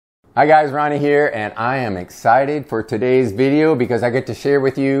Hi guys, Ronnie here, and I am excited for today's video because I get to share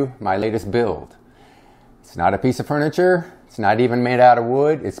with you my latest build. It's not a piece of furniture, it's not even made out of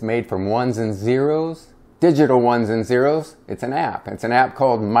wood, it's made from ones and zeros, digital ones and zeros. It's an app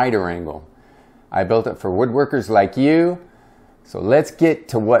called Miter Angle. I built it for woodworkers like you, so let's get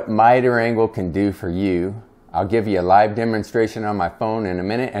to what Miter Angle can do for you. I'll give you a live demonstration on my phone in a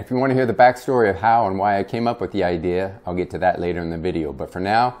minute, and if you want to hear the backstory of how and why I came up with the idea, I'll get to that later in the video. But for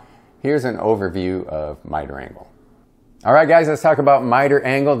now, here's an overview of Miter Angle. All right guys, let's talk about Miter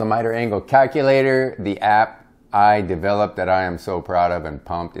Angle, the Miter Angle calculator, the app I developed that I am so proud of and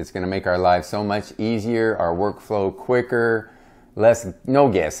pumped. It's going to make our lives so much easier, our workflow quicker, no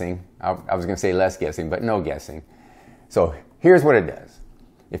guessing. I was going to say less guessing, but no guessing. So here's what it does.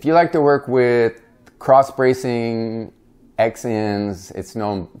 If you like to work with cross bracing, X-ends,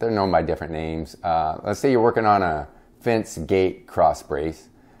 they're known by different names. Let's say you're working on a fence gate cross brace,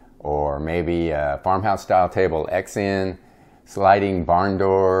 or maybe a farmhouse style table X-end, sliding barn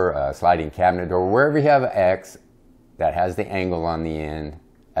door, sliding cabinet door, wherever you have an X that has the angle on the end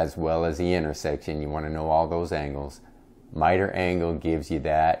as well as the intersection. You want to know all those angles. Miter Angle gives you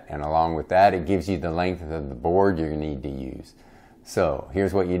that, and along with that it gives you the length of the board you need to use. So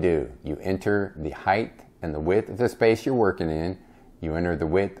here's what you do. You enter the height and the width of the space you're working in. You enter the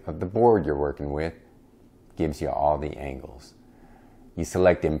width of the board you're working with. Gives you all the angles. You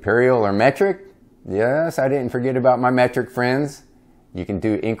select imperial or metric. Yes, I didn't forget about my metric friends. You can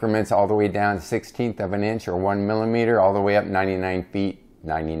do increments all the way down to 1/16 of an inch or 1 millimeter, all the way up 99 feet,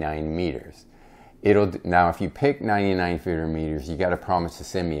 99 meters. Now, if you pick 99 feet or meters, you got to promise to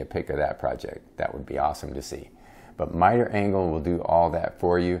send me a pic of that project. That would be awesome to see. But Miter Angle will do all that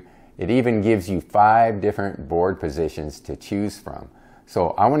for you. It even gives you 5 different board positions to choose from.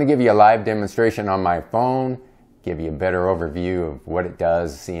 So I want to give you a live demonstration on my phone, give you a better overview of what it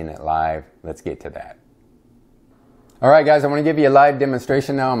does, seeing it live. Let's get to that. All right guys, I want to give you a live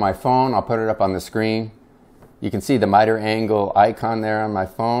demonstration now on my phone. I'll put it up on the screen. You can see the Miter Angle icon there on my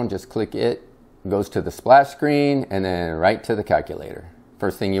phone. Just click it. It goes to the splash screen and then right to the calculator.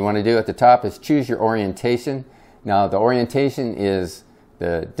 First thing you want to do at the top is choose your orientation. Now the orientation is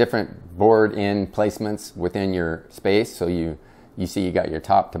the different board end placements within your space. So you see you got your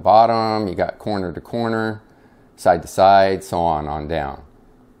top to bottom, you got corner to corner, side to side, so on down.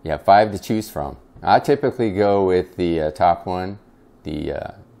 You have 5 to choose from. I typically go with the top one, the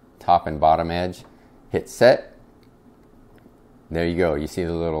top and bottom edge. Hit set. There you go. You see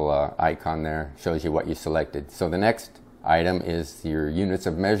the little icon there, shows you what you selected. So the next item is your units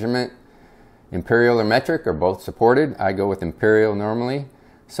of measurement. Imperial or metric are both supported. I go with imperial normally.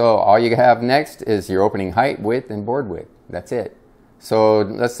 So all you have next is your opening height, width, and board width. That's it. So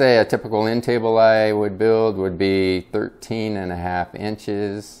let's say a typical end table I would build would be 13.5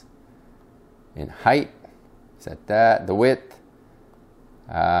 inches in height. Set that. The width,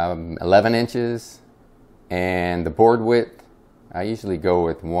 11 inches. And the board width, I usually go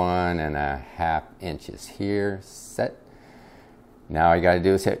with 1.5 inches here. Set. Now all you got to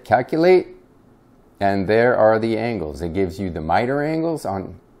do is hit calculate. And there are the angles. It gives you the Miter angles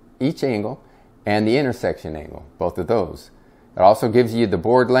on each angle and the intersection angle, both of those. It also gives you the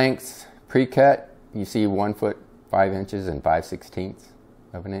board lengths pre-cut. You see 1 foot 5 inches and 5/16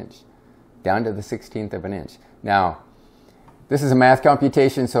 of an inch, down to the 1/16 of an inch. Now, this is a math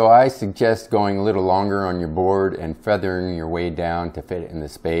computation, so I suggest going a little longer on your board and feathering your way down to fit it in the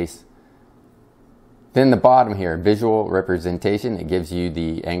space. Then the bottom here, visual representation, it gives you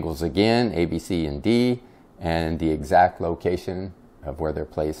the angles again, A, B, C, and D, and the exact location of where they're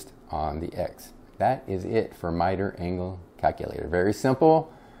placed on the X. That is it for Miter Angle calculator. Very simple,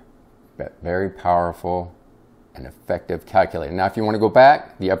 but very powerful and effective calculator. Now if you want to go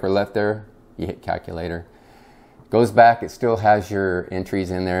back, the upper left there, you hit calculator. Goes back, it still has your entries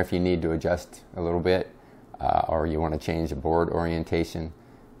in there if you need to adjust a little bit, or you want to change the board orientation.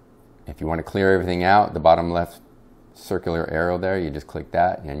 If you want to clear everything out, the bottom left circular arrow there, you just click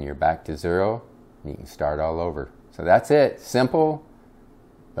that and you're back to 0. And you can start all over. So that's it. Simple,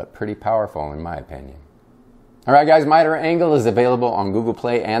 but pretty powerful in my opinion. All right guys, Miter Angle is available on Google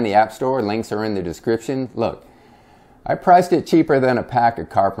Play and the App Store. Links are in the description. Look, I priced it cheaper than a pack of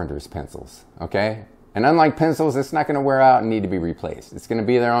carpenter's pencils, okay? And unlike pencils, it's not going to wear out and need to be replaced. It's going to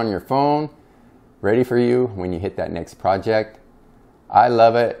be there on your phone, ready for you when you hit that next project. I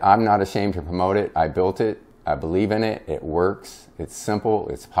love it. I'm not ashamed to promote it. I built it. I believe in it. It works. It's simple.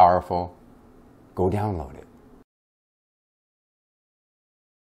 It's powerful. Go download it.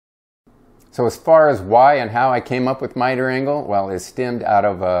 So as far as why and how I came up with Miter Angle, well, it stemmed out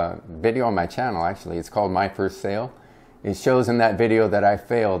of a video on my channel, actually. It's called My First Sale. it shows in that video that I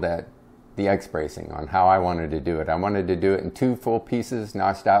failed at the X bracing on how I wanted to do it. I wanted to do it in 2 full pieces,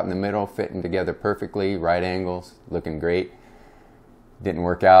 notched out in the middle, fitting together perfectly, right angles, looking great. Didn't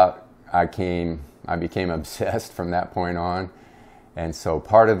work out. I became obsessed from that point on. And so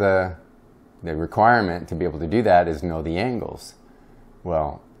part of the requirement to be able to do that is know the angles.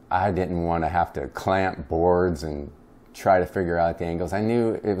 Well, I didn't want to have to clamp boards and try to figure out the angles. I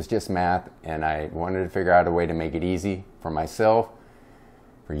knew it was just math, and I wanted to figure out a way to make it easy for myself,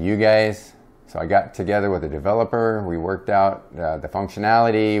 for you guys. So I got together with a developer. We worked out the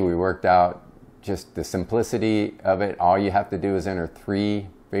functionality. We worked out just the simplicity of it. All you have to do is enter 3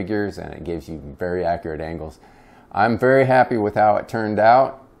 figures, and it gives you very accurate angles. I'm very happy with how it turned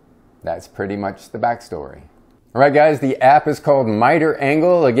out. That's pretty much the backstory. All right, guys, the app is called Miter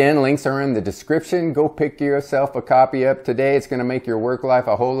Angle. Again, links are in the description. Go pick yourself a copy up today. It's going to make your work life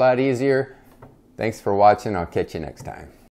a whole lot easier. Thanks for watching. I'll catch you next time.